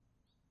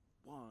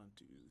1,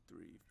 2,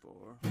 3,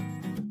 4.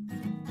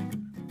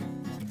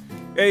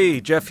 Hey,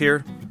 Jeff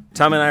here.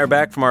 Tom and I are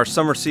back from our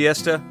summer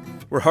siesta.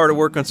 We're hard at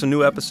work on some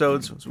new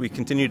episodes as we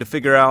continue to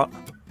figure out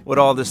what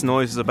all this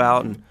noise is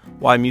about and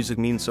why music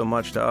means so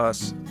much to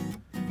us.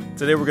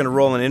 Today we're going to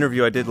roll an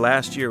interview I did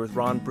last year with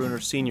Ron Bruner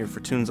Sr. for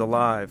Tunes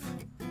Alive.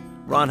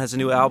 Ron has a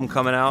new album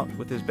coming out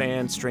with his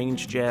band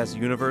Strange Jazz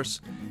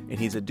Universe, and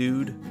he's a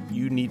dude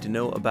you need to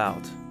know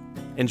about.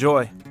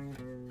 Enjoy!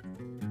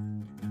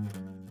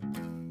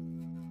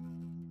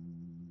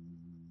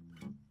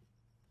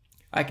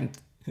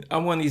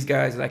 I'm one of these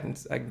guys that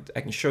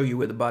I can show you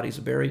where the bodies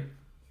are buried.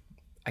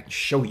 I can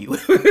show you.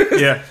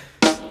 Yeah.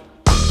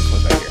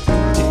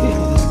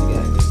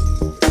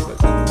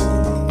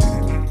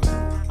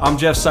 I'm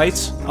Jeff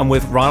Seitz. I'm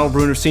with Ronald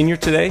Bruner Sr.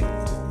 today,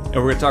 and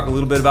we're going to talk a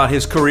little bit about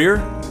his career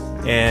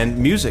and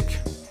music.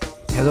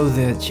 Hello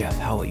there, Jeff.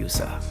 How are you,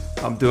 sir?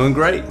 I'm doing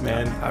great,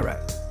 man. All right.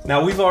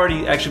 Now, we've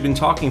already actually been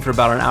talking for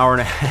about an hour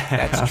and a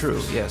half. That's true,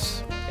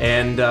 yes.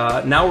 And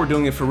now we're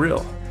doing it for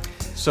real.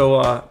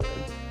 So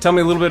tell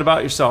me a little bit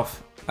about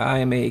yourself. I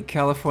am a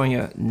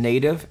California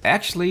native,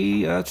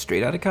 actually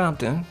straight out of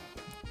Compton.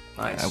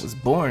 Nice. I was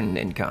born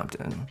in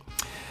Compton.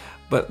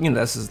 But,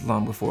 this is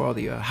long before all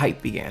the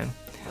hype began.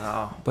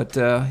 Oh. But,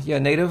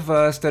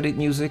 native, studied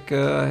music,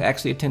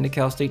 actually attended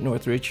Cal State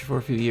Northridge for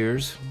a few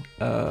years,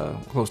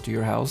 close to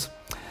your house.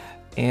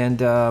 And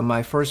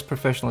my first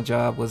professional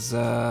job was,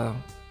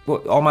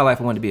 all my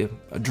life I wanted to be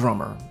a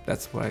drummer.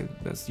 That's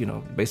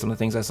based on the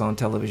things I saw on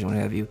television, what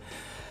have you.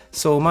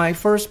 So my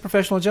first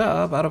professional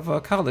job out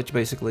of college,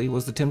 basically,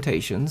 was the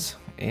Temptations.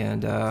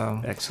 And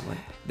excellent.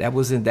 That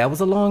was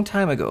a long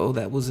time ago.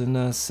 That was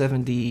in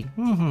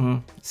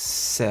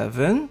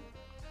 77.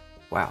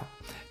 Wow.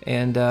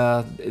 And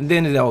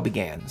then it all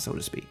began, so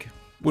to speak.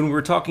 When we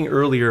were talking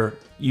earlier,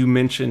 you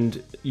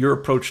mentioned your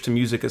approach to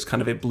music as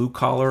kind of a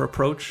blue-collar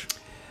approach.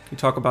 Can you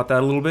talk about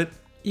that a little bit?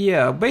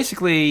 Yeah,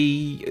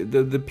 basically,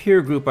 the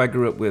peer group I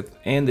grew up with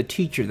and the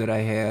teacher that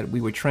I had,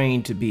 we were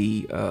trained to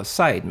be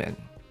sidemen.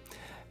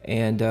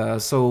 And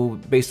so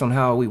based on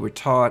how we were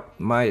taught,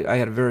 I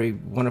had a very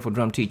wonderful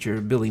drum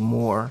teacher, Billy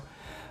Moore,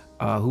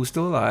 who's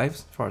still alive,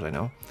 as far as I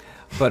know.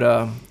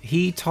 But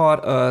he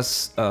taught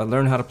us,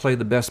 learn how to play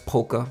the best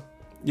polka.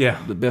 Yeah.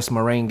 The best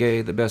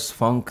merengue, the best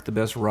funk, the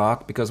best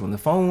rock, because when the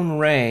phone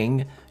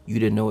rang, you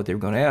didn't know what they were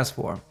going to ask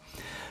for.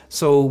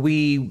 So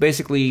we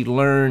basically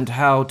learned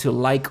how to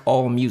like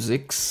all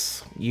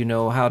musics,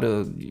 how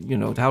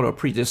to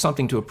appreciate, there's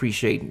something to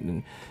appreciate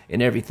in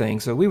everything.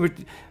 So we were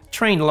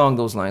trained along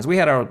those lines. We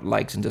had our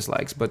likes and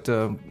dislikes, but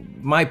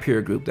my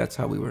peer group, that's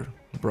how we were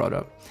brought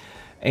up.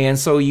 And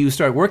so you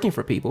start working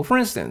for people. For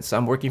instance,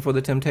 I'm working for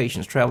the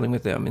Temptations, traveling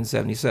with them in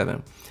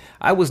 77.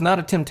 I was not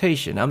a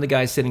Temptation. I'm the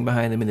guy sitting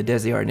behind them in the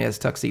Desi Arnaz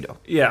tuxedo.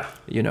 Yeah.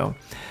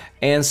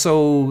 And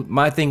so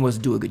my thing was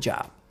do a good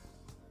job.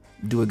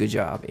 Do a good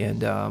job.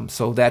 And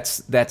so that's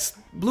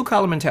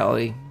blue-collar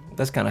mentality.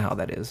 That's kind of how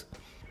that is.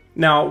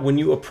 Now, when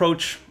you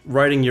approach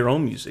writing your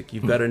own music,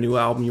 you've got a new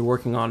album you're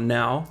working on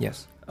now.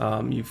 Yes.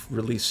 You've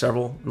released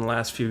several in the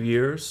last few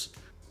years.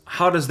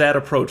 How does that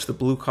approach, the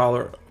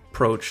blue-collar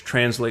approach,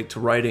 translate to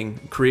writing,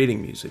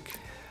 creating music?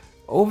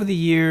 Over the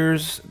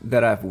years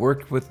that I've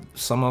worked with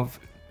some of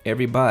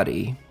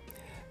everybody,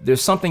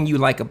 there's something you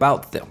like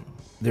about them,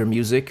 their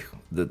music,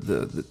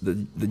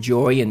 the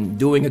joy in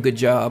doing a good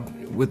job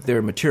with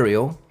their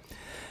material.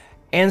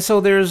 And so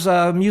there's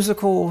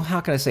musical,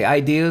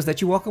 ideas that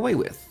you walk away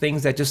with,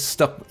 things that just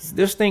stuck.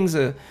 There's things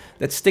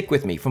that stick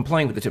with me from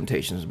playing with the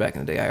Temptations back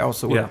in the day. I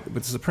also worked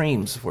with the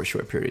Supremes for a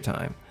short period of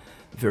time,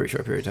 very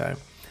short period of time.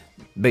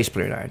 Bass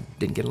player and I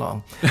didn't get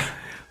along,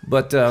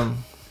 but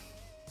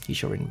he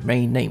sure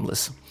remained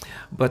nameless.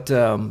 But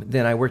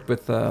then I worked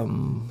with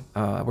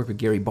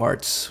Gary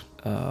Bartz.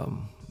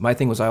 My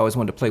thing was I always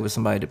wanted to play with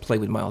somebody to play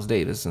with Miles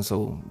Davis, and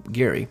so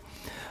Gary.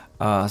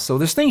 So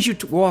there's things you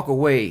walk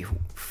away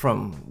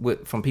from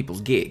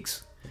people's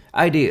gigs,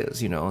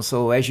 ideas,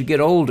 So as you get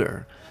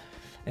older,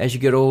 and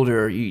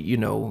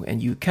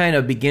you kind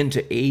of begin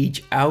to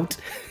age out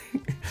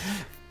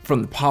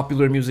from the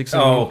popular music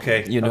scene. Oh,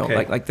 okay.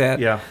 Okay. Like that.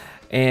 Yeah.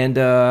 And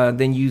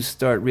then you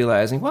start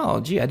realizing,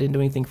 well, gee, I didn't do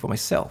anything for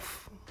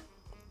myself.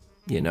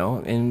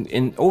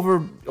 And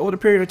over the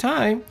period of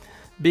time,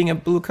 being a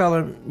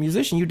blue-collar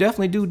musician, you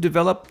definitely do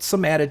develop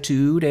some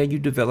attitude and you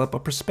develop a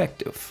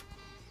perspective.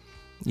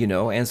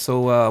 And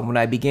so when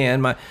I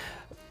began,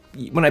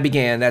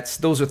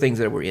 those are things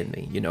that were in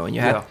me,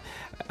 and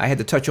I had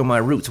to touch on my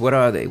roots. What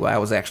are they? Well, I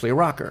was actually a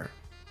rocker.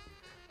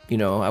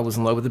 I was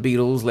in love with the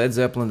Beatles, Led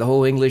Zeppelin, the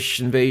whole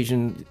British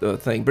invasion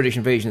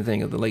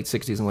thing of the late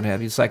 60s and what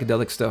have you,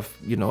 psychedelic stuff,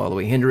 all the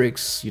way,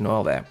 Hendrix,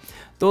 all that.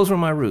 Those were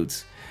my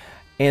roots.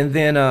 And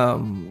then,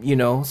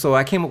 so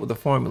I came up with a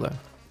formula.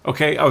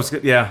 Okay, all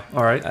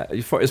right.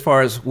 As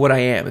far as what I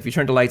am, if you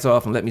turned the lights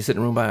off and let me sit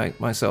in a room by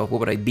myself, what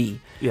would I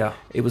be? Yeah.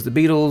 It was the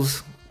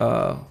Beatles,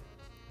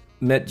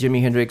 met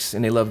Jimi Hendrix,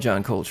 and they loved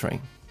John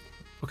Coltrane.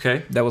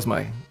 Okay. That was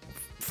my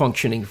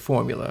functioning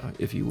formula,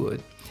 if you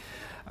would.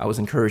 I was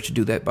encouraged to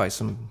do that by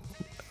some,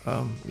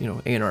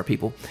 A&R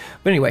people.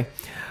 But anyway,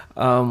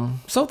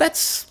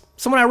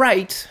 So when I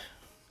write,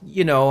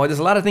 there's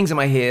a lot of things in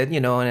my head,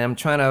 and I'm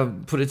trying to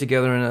put it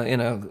together in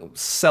a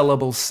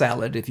sellable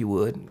salad, if you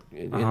would,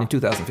 in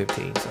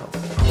 2015. So.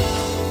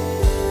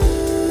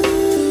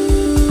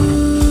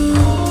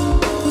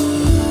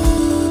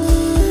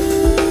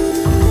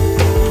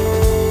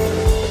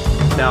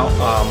 Now,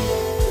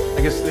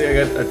 I guess I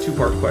got a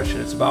two-part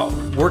question. It's about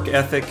work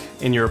ethic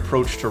and your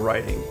approach to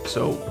writing.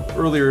 So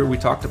earlier we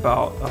talked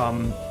about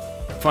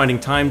finding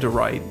time to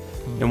write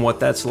and what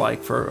that's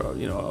like for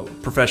a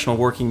professional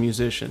working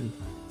musician,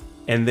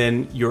 and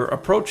then your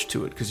approach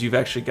to it, because you've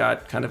actually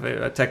got kind of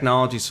a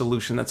technology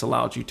solution that's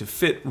allowed you to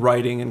fit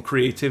writing and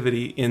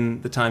creativity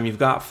in the time you've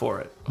got for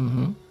it.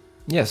 Mm-hmm.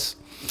 Yes.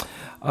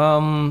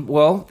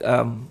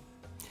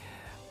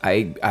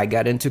 I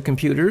got into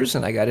computers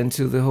and I got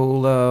into the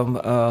whole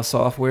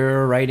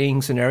software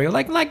writing scenario,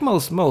 like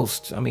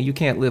most. I mean, you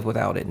can't live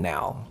without it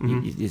now.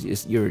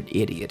 Mm-hmm. You're an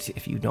idiot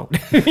if you don't,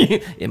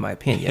 in my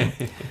opinion.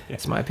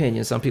 It's my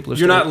opinion. Some people are.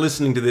 You're not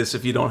listening to this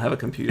if you don't have a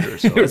computer.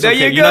 So it's there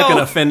okay. you go. You're not going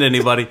to offend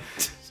anybody.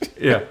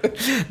 Yeah.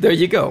 There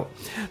you go.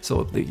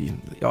 So the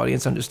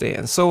audience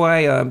understands. So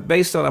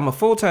I'm a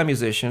full-time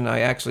musician. I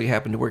actually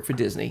happen to work for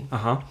Disney.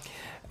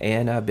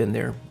 And I've been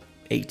there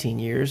 18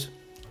 years.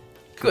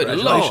 Good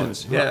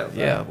Congratulations. Lord.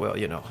 Yeah. Well,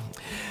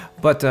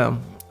 But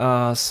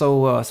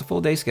so it's a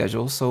full day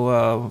schedule.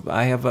 So we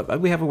have a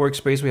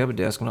workspace, we have a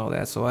desk and all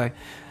that. So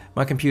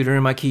my computer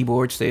and my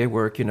keyboard stay at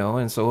work,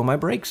 and so on my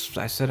breaks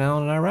I sit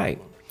down and I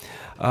write.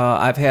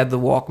 I've had the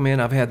Walkman,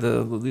 I've had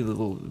the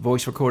little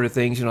voice recorder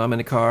things. I'm in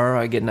the car,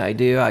 I get an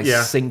idea, I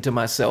sing to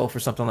myself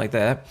or something like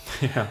that.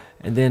 Yeah.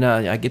 And then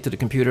I get to the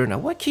computer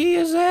and what key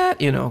is that?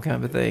 Kind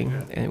of a thing,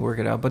 and work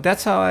it out. But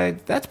that's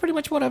pretty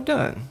much what I've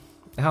done.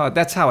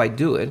 That's how I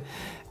do it.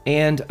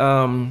 And,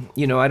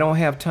 I don't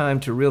have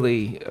time to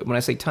really, when I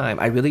say time,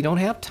 I really don't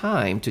have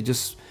time to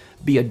just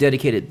be a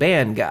dedicated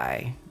band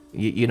guy.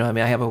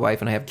 I have a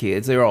wife and I have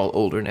kids. They're all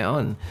older now,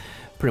 and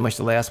pretty much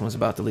the last one's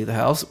about to leave the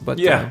house. But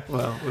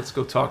well, let's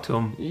go talk to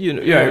him. You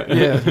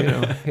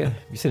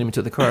sent him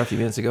to the car a few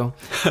minutes ago.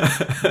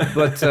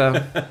 But,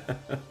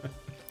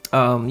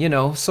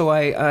 so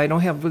I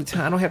don't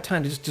have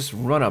time to just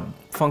run a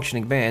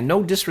functioning band.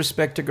 No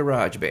disrespect to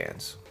garage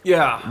bands.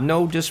 Yeah.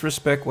 No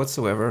disrespect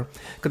whatsoever,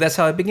 because that's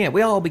how it began.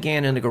 We all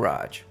began in the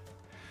garage.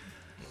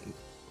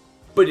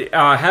 But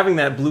having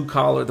that blue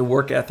collar, the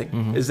work ethic,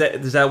 is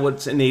that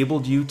what's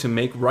enabled you to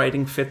make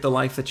writing fit the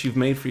life that you've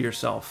made for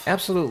yourself?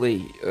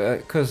 Absolutely,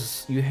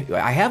 because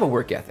I have a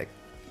work ethic.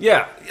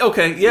 Yeah.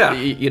 Okay. Yeah.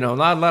 A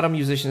lot of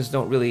musicians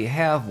don't really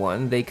have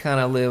one. They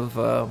kind of live.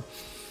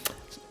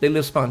 They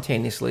live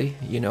spontaneously.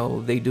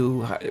 They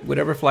do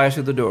whatever flies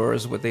through the door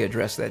is what they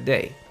address that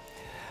day.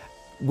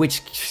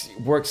 Which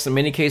works in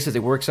many cases.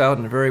 It works out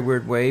in a very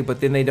weird way, but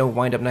then they don't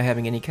wind up not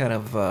having any kind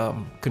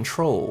of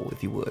control,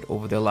 if you would,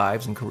 over their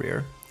lives and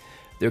career.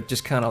 They're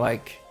just kind of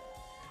like,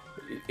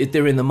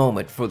 they're in the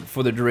moment for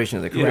the duration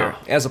of their career.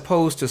 Yeah. As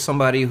opposed to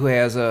somebody who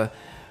has when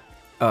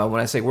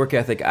I say work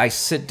ethic, I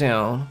sit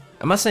down.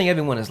 I'm not saying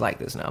everyone is like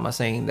this now. I'm not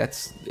saying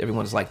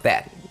everyone is like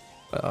that.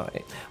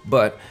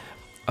 But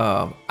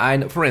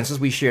for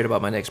instance, we shared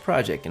about my next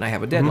project, and I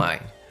have a deadline.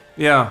 Mm-hmm.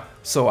 Yeah.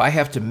 So I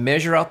have to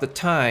measure out the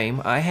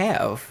time I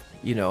have,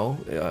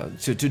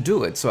 to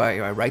do it. So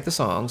I write the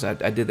songs. I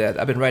did that.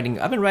 I've been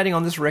writing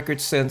on this record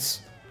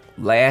since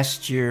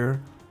last year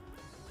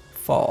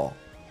fall.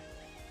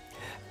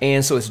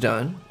 And so it's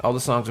done. All the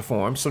songs are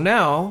formed. So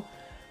now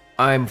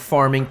I'm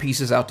farming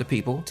pieces out to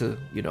people to,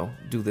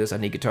 do this. I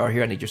need guitar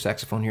here. I need your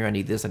saxophone here. I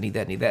need this. I need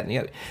that. I need that. And the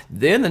other.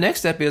 Then the next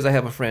step is I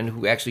have a friend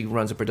who actually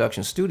runs a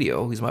production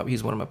studio. He's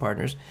one of my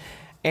partners.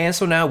 And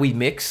so now we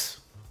mix.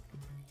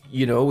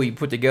 We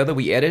put together,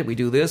 we edit, we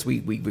do this, we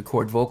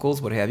record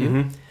vocals, what have you.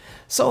 Mm-hmm.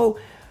 So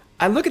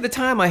I look at the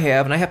time I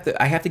have, and I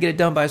have to get it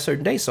done by a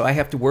certain day. So I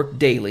have to work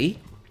daily,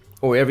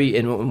 or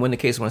and when the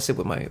case when I sit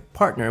with my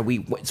partner,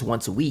 it's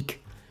once a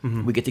week.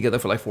 Mm-hmm. We get together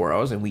for like 4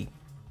 hours and we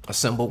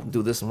assemble,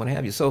 do this and what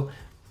have you. So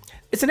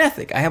it's an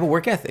ethic. I have a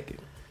work ethic.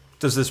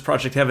 Does this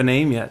project have a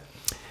name yet?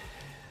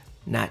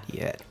 Not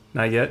yet.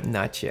 Not yet?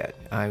 Not yet.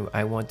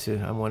 I want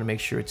to make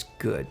sure it's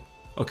good.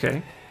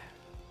 Okay.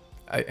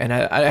 I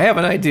have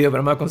an idea, but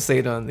I'm not going to say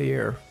it on the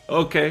air.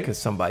 Okay. Because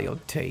somebody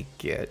will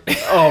take it.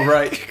 Oh,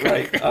 right.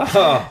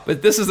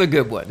 But this is a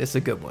good one. It's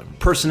a good one.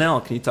 Personnel.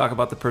 Can you talk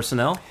about the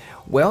personnel?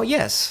 Well,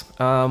 yes.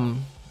 Of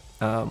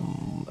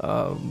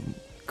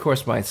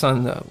course, my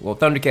son,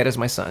 Thundercat is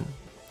my son.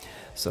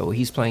 So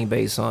he's playing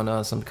bass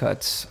on some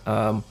cuts.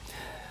 I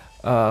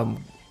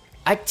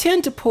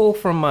tend to pull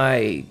from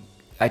I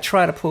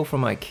try to pull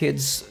from my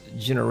kids'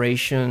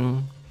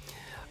 generation.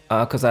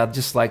 Because I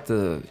just like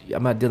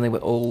I'm not dealing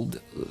with old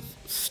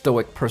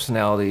stoic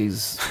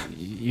personalities,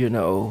 and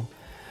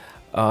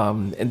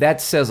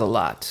that says a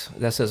lot.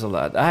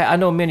 I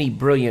know many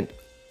brilliant,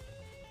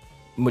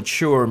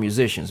 mature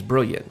musicians,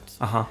 brilliant.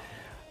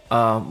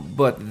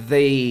 But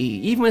they,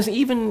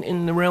 even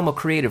in the realm of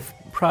creative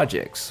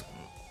projects,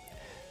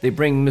 they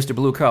bring Mr.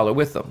 Blue Collar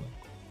with them.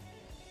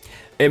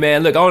 Hey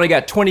man, look, I only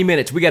got 20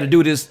 minutes. We got to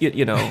do this,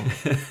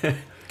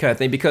 kind of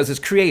thing, because it's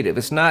creative.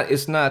 It's not.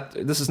 This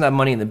is not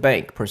money in the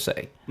bank per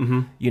se.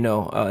 Mm-hmm. You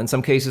know, in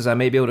some cases, I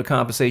may be able to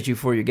compensate you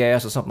for your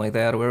gas or something like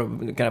that, or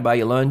can I buy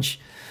you lunch?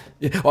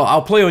 Well,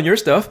 I'll play on your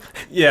stuff.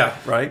 Yeah,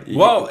 right.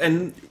 Well,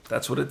 and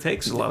that's what it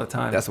takes a lot of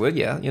times. That's what,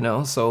 yeah, you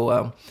know.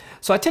 So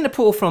I tend to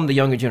pull from the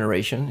younger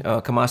generation.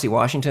 Kamasi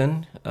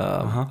Washington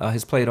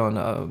has played on,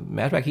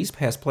 matter of fact, he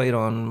has played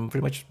on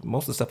pretty much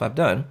most of the stuff I've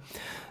done.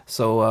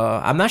 So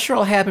I'm not sure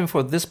I'll have him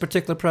for this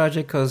particular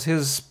project, because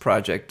his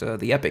project,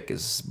 The Epic,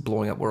 is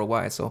blowing up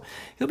worldwide. So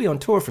he'll be on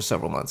tour for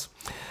several months.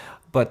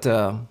 But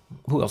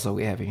who else are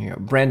we having here?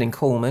 Brandon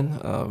Coleman,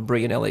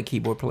 brilliant LA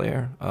keyboard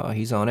player.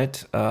 He's on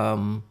it.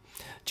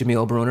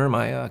 Jamil Bruner,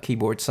 my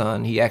keyboard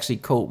son, he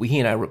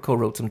and I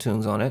co-wrote some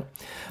tunes on it.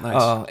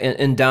 Nice.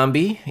 And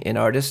Dambi, an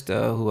artist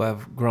who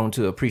I've grown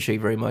to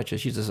appreciate very much.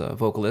 She's a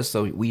vocalist,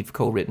 so we've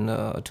co-written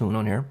a tune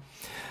on here.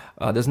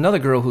 There's another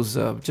girl who's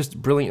just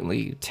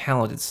brilliantly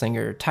talented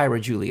singer, Tyra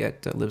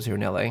Juliet, lives here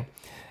in LA.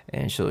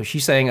 And so she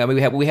sang. I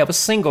mean, we have a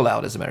single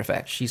out, as a matter of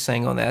fact. She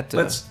sang on that.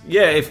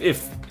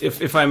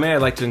 If I may,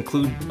 I'd like to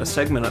include a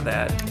segment of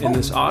that in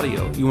this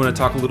audio. You want to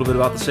talk a little bit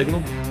about the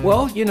signal?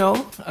 Well, you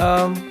know,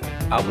 I'm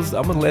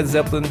a Led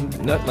Zeppelin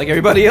nut like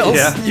everybody else.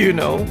 Yeah. You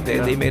know,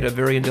 they made a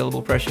very indelible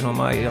impression on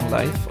my young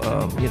life.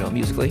 You know,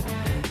 musically,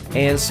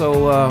 and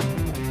so.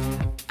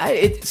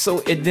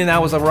 Then I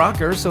was a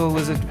rocker, so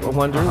was it a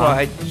wonder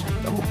why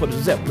I'm gonna put a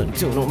Zeppelin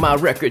tune on my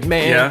record,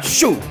 man? Yeah.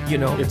 Shoot, you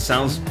know. It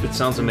sounds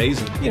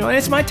amazing. You know, and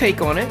it's my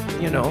take on it.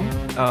 You know,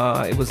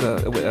 it was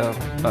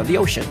The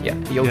Ocean. Yeah,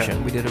 The Ocean.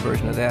 Yeah. We did a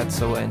version of that.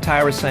 So and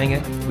Tyra sang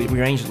it. We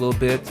rearranged it a little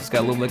bit. It's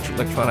got a little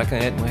electronic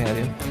in it, and what have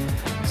you.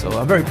 So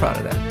I'm very proud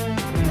of that.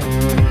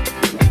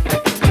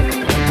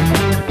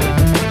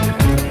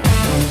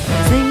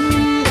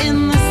 Sing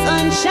in the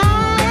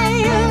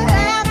sunshine,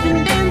 laughing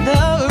in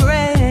the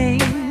rain,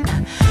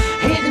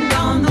 hitting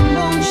on the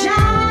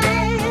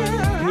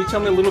moonshine. Can you tell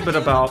me a little bit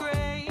about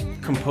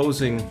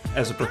composing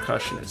as a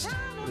percussionist?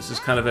 This is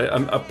kind of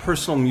a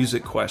personal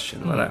music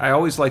question, but I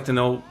always like to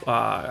know.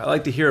 I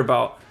like to hear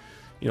about,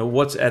 you know,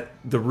 what's at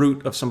the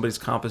root of somebody's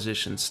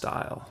composition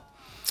style.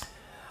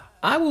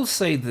 I will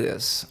say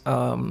this,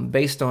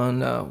 based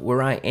on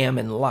where I am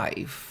in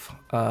life.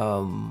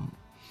 I'm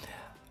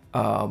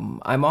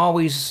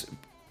always,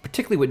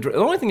 particularly with the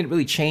only thing that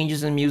really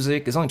changes in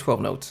music is only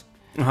 12 notes.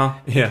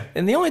 Yeah.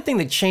 And the only thing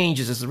that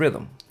changes is the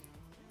rhythm.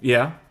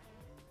 Yeah.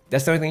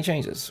 That's the only thing that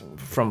changes.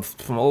 From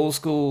old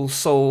school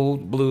soul,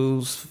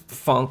 blues,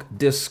 funk,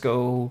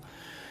 disco,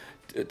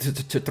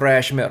 to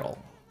thrash metal.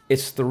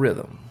 It's the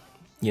rhythm,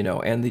 you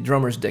know, and the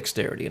drummer's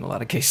dexterity in a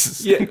lot of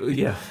cases.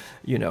 Yeah.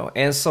 You know,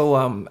 and so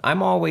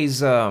I'm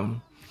always, but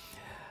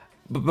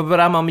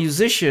I'm a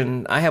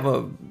musician. I have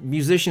a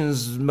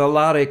musician's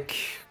melodic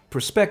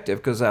perspective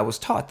because I was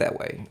taught that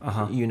way.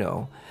 You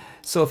know,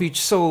 so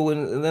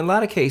in a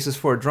lot of cases,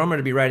 for a drummer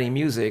to be writing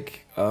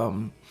music,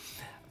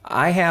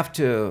 I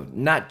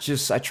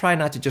try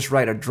not to just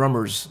write a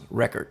drummer's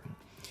record.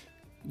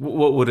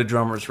 What would a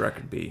drummer's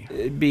record be?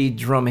 It'd be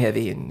drum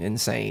heavy and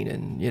insane,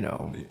 and you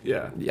know,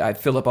 yeah, I'd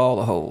fill up all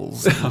the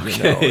holes. Okay,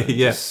 you know,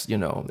 yes, you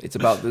know, it's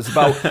about.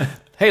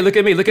 Hey, look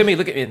at me,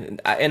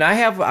 and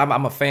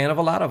I'm a fan of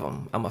a lot of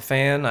them. I'm a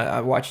fan.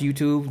 I watch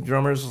YouTube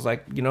drummers.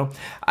 Like, you know,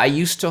 I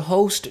used to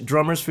host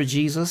Drummers for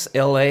Jesus,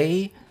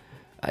 L.A.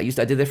 I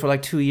did that for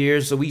like 2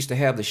 years. So we used to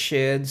have the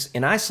sheds,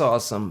 and I saw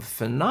some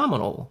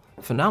phenomenal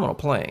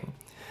playing.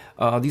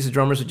 These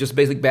drummers are just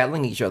basically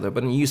battling each other,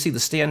 but you see the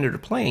standard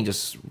of playing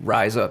just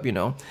rise up, you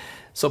know.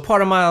 So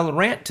part of my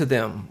rant to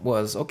them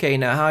was, okay,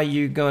 now how are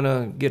you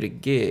gonna get a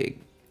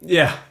gig?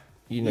 Yeah,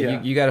 you know,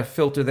 you got to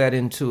filter that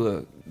into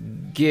a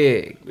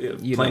gig.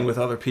 Playing with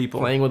other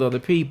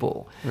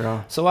people.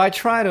 Yeah. So I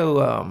try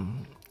to,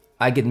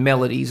 I get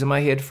melodies in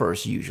my head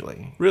first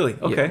usually. Really?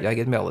 Okay. Yeah, I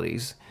get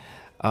melodies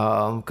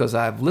because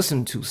I've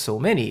listened to so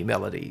many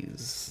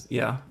melodies.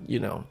 Yeah. You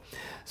know.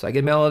 So I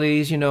get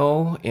melodies, you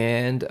know,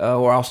 and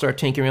or I'll start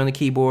tinkering on the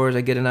keyboards.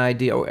 I get an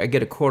idea, or I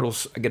get a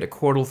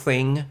chordal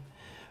thing,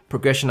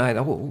 progression.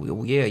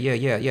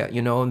 Yeah,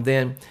 you know, and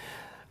then,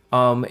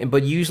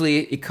 but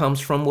usually it comes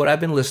from what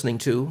I've been listening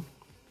to.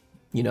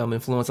 You know, I'm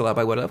influenced a lot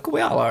by what we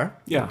all are.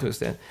 Yeah. To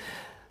extent.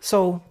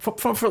 So,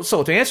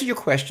 so to answer your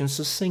question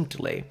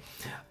succinctly,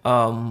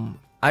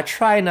 I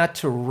try not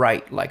to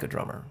write like a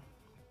drummer.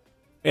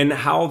 And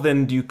how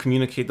then do you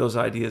communicate those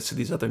ideas to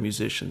these other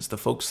musicians, the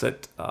folks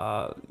that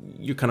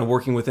you're kind of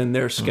working within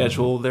their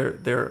schedule?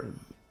 Mm-hmm.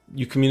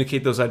 You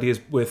communicate those ideas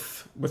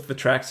with the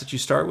tracks that you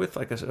start with,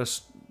 like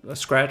a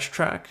scratch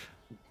track?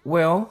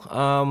 Well,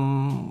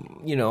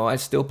 you know, I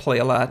still play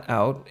a lot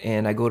out,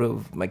 and I go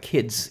to my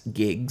kids'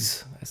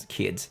 gigs. As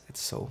kids,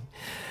 it's so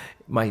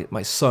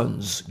my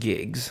son's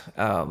gigs,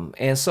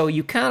 and so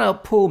you kind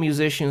of pull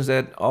musicians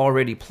that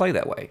already play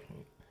that way.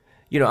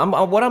 You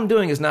know, what I'm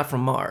doing is not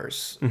from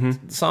Mars.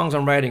 Mm-hmm. The songs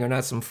I'm writing are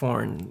not some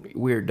foreign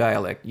weird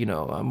dialect. You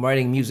know, I'm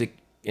writing music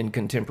in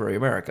contemporary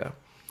America,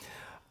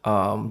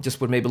 just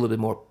with maybe a little bit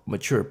more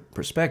mature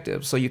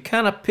perspective. So you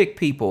kind of pick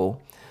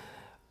people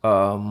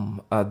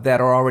that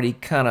are already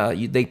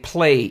they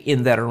play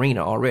in that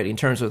arena already in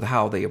terms of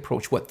how they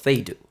approach what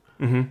they do.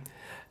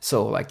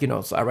 So like,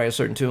 so I write a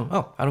certain tune.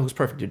 Oh, I know who's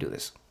perfect to do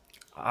this.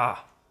 Oh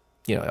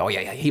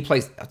yeah, he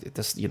plays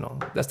this.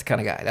 That's the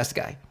kind of guy. That's the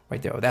guy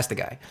right there. That's the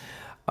guy.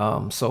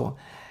 So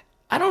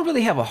I don't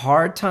really have a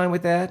hard time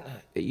with that.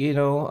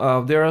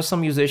 There are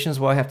some musicians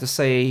where I'm gonna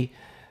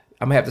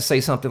have to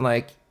say something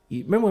like,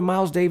 you remember when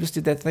Miles Davis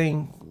did that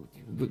thing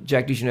with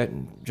Jack DeJohnette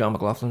and John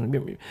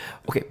McLaughlin?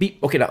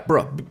 Okay, now,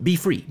 bro, be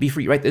free,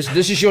 right?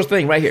 This is your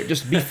thing right here.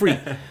 Just be free.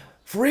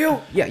 For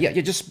real? Yeah.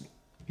 Just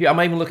here. I'm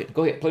not even looking.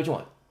 Go ahead, play what you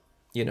want.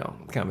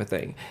 Kind of a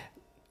thing.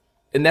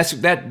 And that's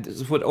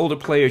what older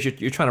players,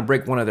 you're trying to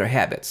break one of their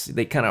habits.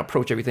 They kind of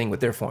approach everything with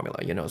their formula,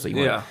 So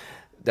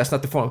that's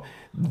not the formula.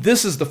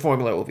 This is the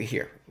formula over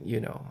here,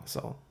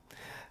 So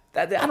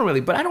I don't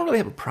really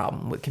have a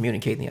problem with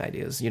communicating the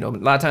ideas. A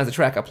lot of times the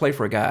track I play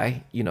for a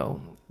guy,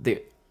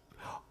 they,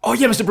 oh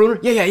yeah, Mr. Bruner,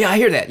 yeah, I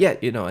hear that, yeah,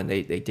 and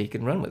they take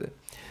and run with it.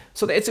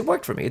 So it's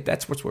worked for me.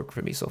 That's what's worked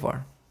for me so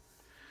far.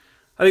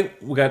 I think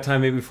we got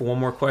time maybe for one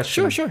more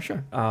question.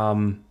 Sure.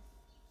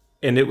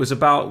 And it was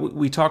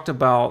we talked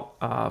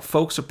about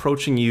folks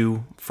approaching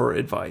you for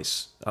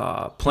advice,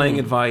 playing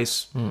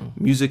advice,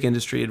 music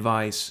industry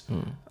advice.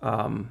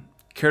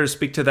 Care to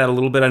speak to that a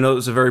little bit? I know it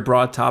was a very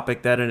broad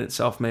topic. That in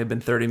itself may have been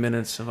 30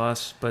 minutes of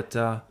us, but...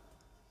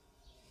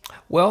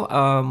 Well,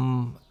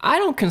 I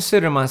don't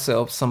consider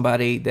myself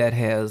somebody that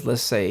has,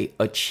 let's say,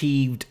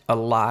 achieved a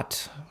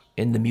lot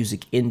in the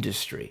music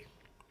industry.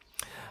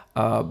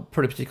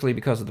 Particularly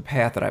because of the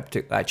path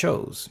that I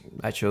chose.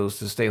 I chose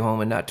to stay home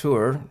and not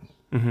tour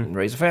and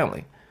raise a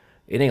family.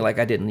 It ain't like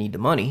I didn't need the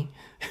money,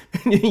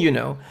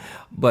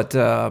 But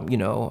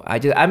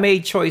I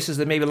made choices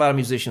that maybe a lot of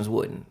musicians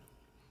wouldn't.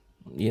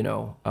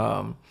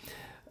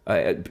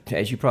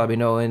 As you probably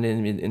know, in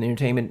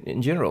entertainment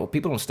in general,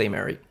 people don't stay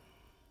married.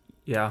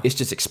 Yeah, it's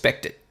just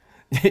expected.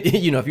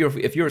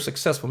 If you're a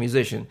successful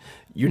musician,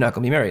 you're not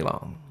going to be married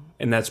long.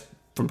 And that's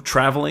from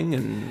traveling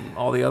and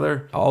all the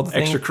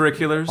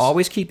extracurriculars.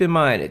 Always keep in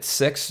mind, it's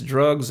sex,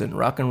 drugs, and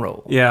rock and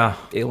roll. Yeah,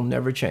 it'll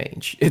never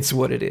change. It's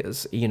what it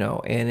is,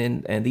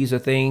 And these are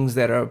things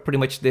that are pretty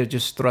much they're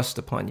just thrust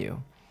upon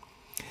you.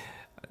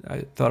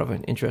 I thought of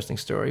an interesting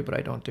story, but I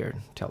don't dare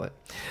tell it.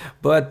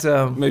 But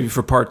maybe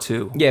for part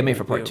two. Yeah, maybe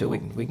for part two. We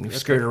can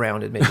skirt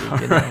around it. Maybe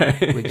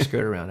right. We can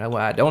skirt around.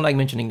 I don't like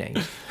mentioning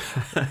names,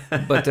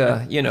 but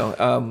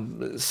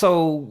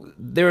so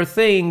there are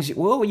things.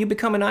 Well, you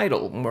become an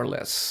idol, more or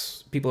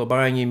less. People are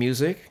buying your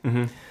music,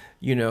 and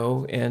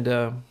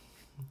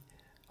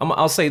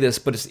I'll say this,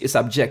 but it's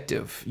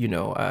objective.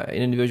 An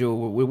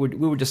individual. We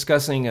were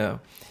discussing a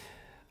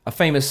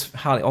famous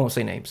I won't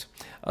say names.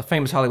 A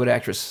famous Hollywood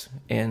actress,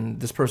 and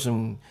this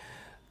person's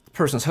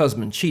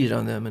husband cheated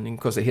on them, and of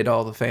course they hit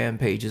all the fan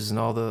pages and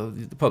all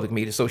the public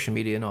media, social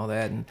media, and all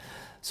that. And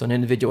so an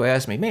individual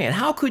asked me, "Man,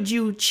 how could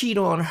you cheat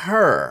on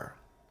her?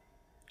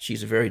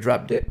 She's a very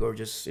drop-dead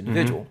gorgeous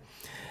individual."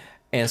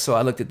 And so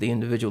I looked at the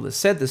individual that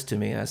said this to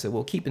me, and I said,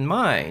 "Well, keep in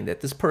mind that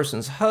this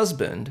person's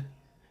husband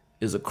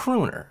is a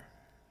crooner.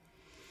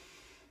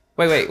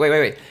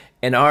 Wait,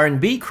 an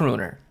R&B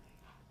crooner."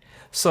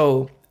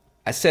 So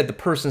I said the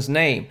person's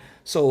name.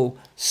 So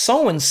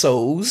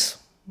so-and-sos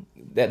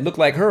that look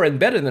like her and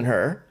better than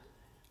her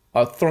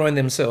are throwing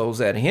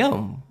themselves at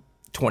him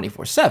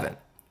 24/7.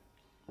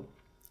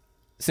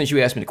 Since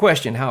you asked me the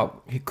question,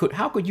 how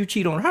could you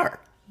cheat on her?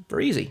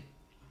 Very easy.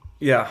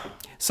 Yeah.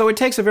 So it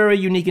takes a very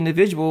unique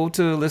individual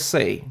to, let's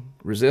say,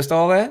 resist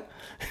all that.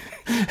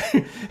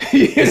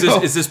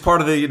 Is this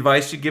part of the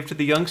advice you give to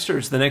the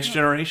youngsters, the next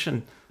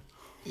generation?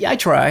 Yeah, I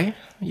try.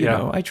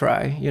 I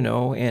try.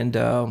 And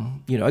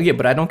again,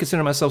 but I don't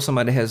consider myself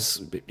somebody that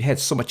has had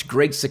so much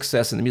great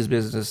success in the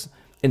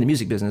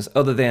music business.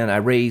 Other than I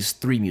raised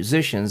 3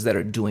 musicians that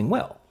are doing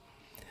well.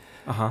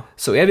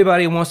 So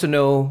everybody wants to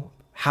know,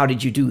 how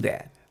did you do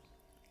that?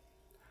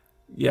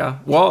 Yeah.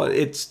 Well,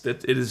 it's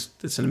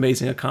an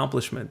amazing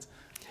accomplishment.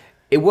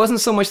 It wasn't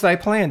so much that I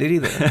planned it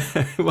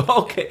either.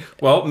 Well, okay.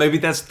 Well, maybe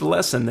that's the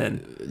lesson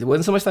then. It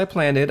wasn't so much that I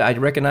planned it. I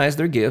recognized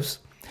their gifts.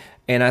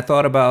 And I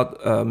thought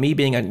about me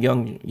being a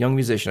young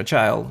musician, a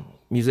child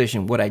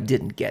musician, what I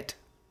didn't get.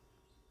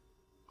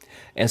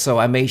 And so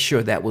I made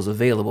sure that was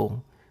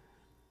available.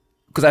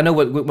 Because I know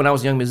when I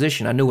was a young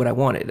musician, I knew what I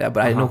wanted. But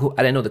I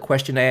didn't know the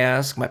question to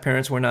ask. My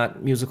parents were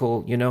not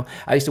musical,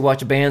 I used to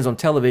watch bands on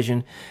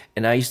television,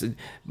 and I used to,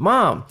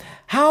 "Mom,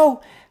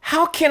 how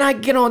can I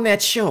get on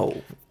that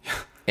show?"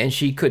 And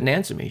she couldn't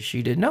answer me.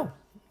 She didn't know.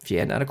 She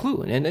had not a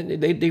clue, and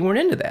they weren't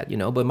into that,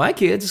 But my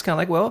kids, it's kind of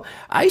like, well,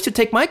 I used to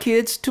take my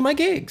kids to my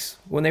gigs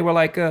when they were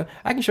like, I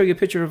can show you a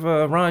picture of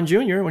Ron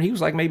Jr. when he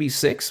was like maybe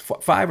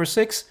 5 or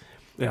 6,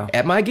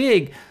 at my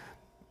gig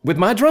with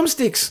my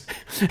drumsticks,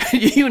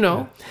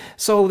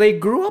 So they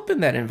grew up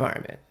in that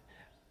environment.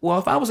 Well,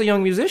 if I was a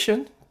young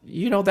musician,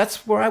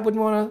 that's where I would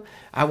want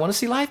to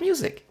see live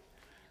music.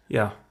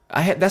 Yeah.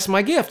 That's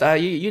my gift.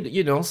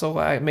 So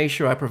I made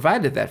sure I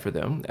provided that for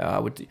them.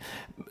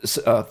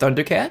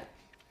 Thundercat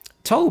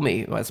told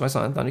me, that's my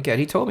son, Thundercat,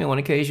 he told me on one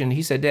occasion,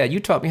 he said, "Dad, you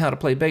taught me how to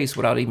play bass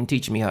without even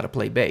teaching me how to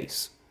play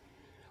bass."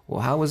 Well,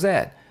 how was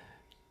that?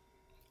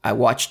 I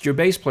watched your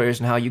bass players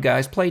and how you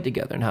guys played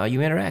together and how you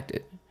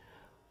interacted.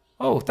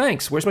 Oh,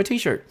 thanks. Where's my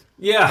T-shirt?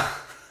 Yeah.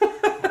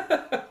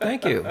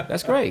 Thank you.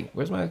 That's great.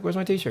 Where's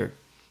my T-shirt?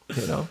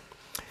 You know.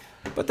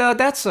 But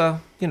that's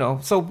you know.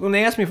 So when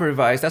they ask me for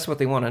advice, that's what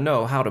they want to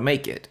know, how to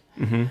make it.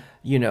 Mm-hmm.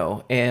 You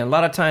know, and a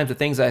lot of times the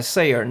things I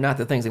say are not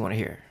the things they want to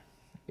hear.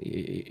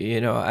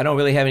 You know, I don't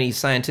really have any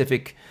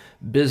scientific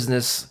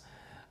business.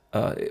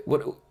 Matter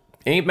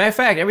of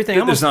fact,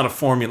 everything. There's not a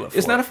formula.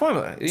 It's not a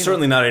formula.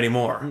 Certainly not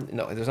anymore.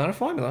 No, there's not a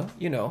formula.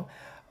 You know,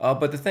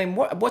 but the thing,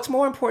 what's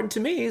more important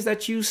to me is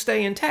that you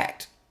stay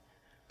intact.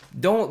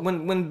 Don't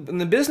when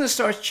the business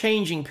starts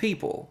changing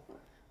people,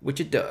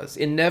 which it does,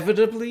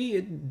 inevitably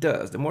it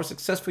does. The more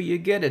successful you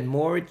get, the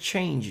more it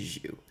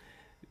changes you.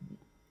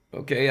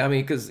 Okay, I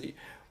mean, because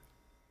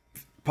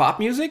pop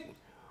music.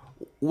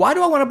 Why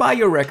do I want to buy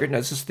your record? Now,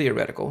 this is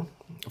theoretical,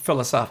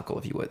 philosophical,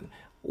 if you would.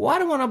 Why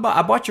do I want to buy?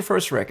 I bought your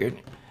first record.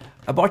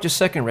 I bought your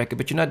second record,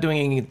 but you're not doing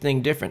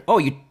anything different. Oh,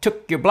 you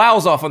took your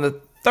blouse off on the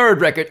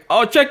third record.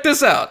 Oh, check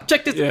this out.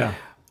 Check this. Yeah.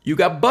 You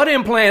got butt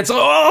implants.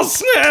 Oh,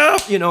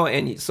 snap. You know,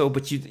 and so,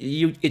 but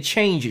it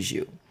changes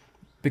you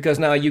because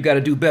now you got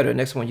to do better.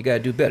 Next one, you got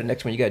to do better.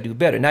 Next one, you got to do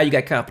better. Now you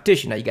got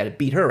competition. Now you got to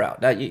beat her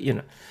out. Now,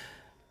 you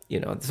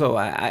know. So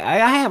I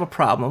have a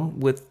problem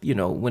with, you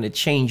know, when it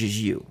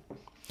changes you.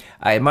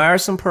 I admire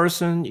some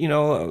person, you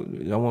know,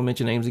 I won't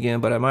mention names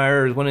again, but I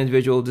admire one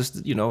individual,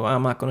 just, you know,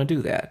 I'm not going to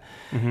do that.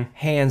 Mm-hmm.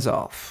 Hands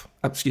off.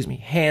 Excuse me,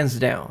 hands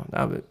down.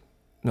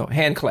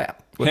 Hand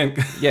clap.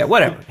 Yeah,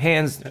 whatever.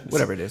 Hands,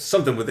 whatever it is.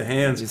 Something with the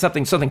hands.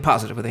 Something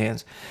positive with the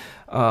hands.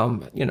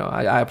 You know,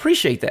 I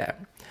appreciate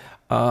that.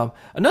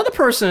 Another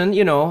person,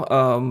 you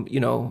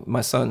know,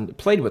 my son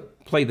played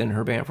in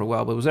her band for a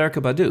while, but it was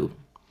Erykah Badu.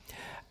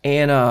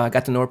 And I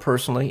got to know her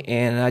personally,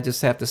 and I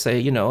just have to say,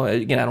 you know,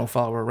 again, I don't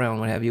follow her around,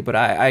 what have you, but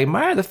I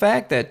admire the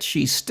fact that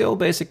she's still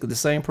basically the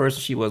same person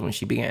she was when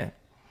she began.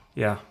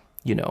 Yeah.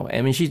 You know, I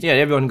mean,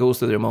 everyone goes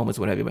through their moments,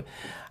 what have you, but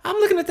I'm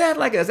looking at that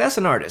like that's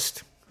an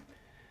artist.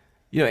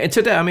 You know, and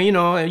today, I mean, you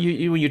know,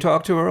 you when you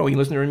talk to her or you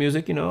listen to her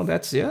music, you know,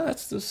 that's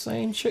the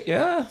same chick.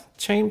 Yeah,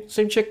 same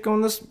chick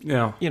on this.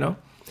 Yeah. You know.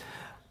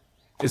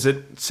 Is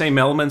it same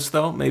elements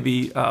though?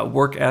 Maybe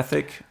work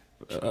ethic,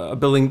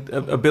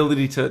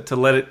 ability to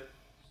let it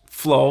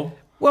flow.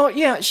 Well,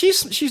 yeah,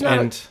 she's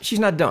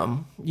not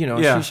dumb. You know,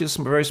 yeah. She's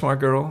a very smart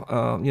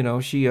girl. You know,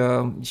 she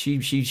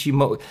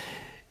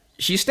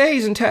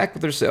stays intact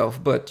with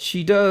herself, but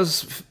she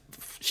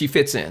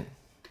fits in.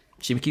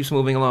 She keeps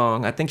moving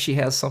along. I think she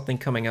has something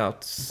coming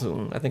out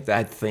soon.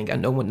 I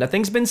know when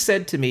nothing's been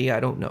said to me.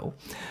 I don't know.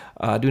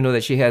 I do know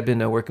that she had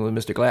been working with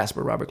Mr.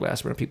 Glasper, Robert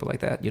Glasper, and people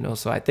like that. You know,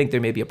 so I think there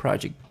may be a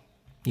project,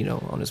 you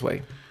know, on its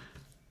way.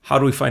 How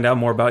do we find out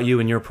more about you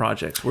and your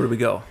projects? Where do we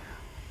go?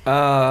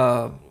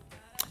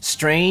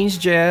 Strange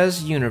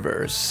Jazz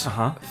Universe.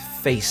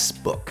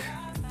 Facebook.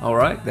 All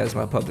right. That's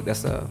my public.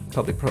 That's a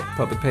public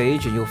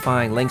page, and you'll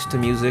find links to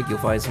music. You'll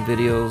find some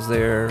videos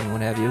there, and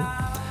what have you.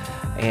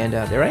 And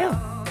there I am.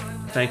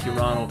 Thank you,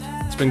 Ronald.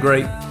 It's been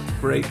great.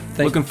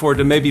 Looking forward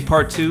to maybe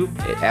part 2.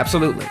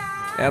 Absolutely.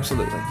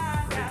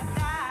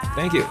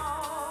 Thank you.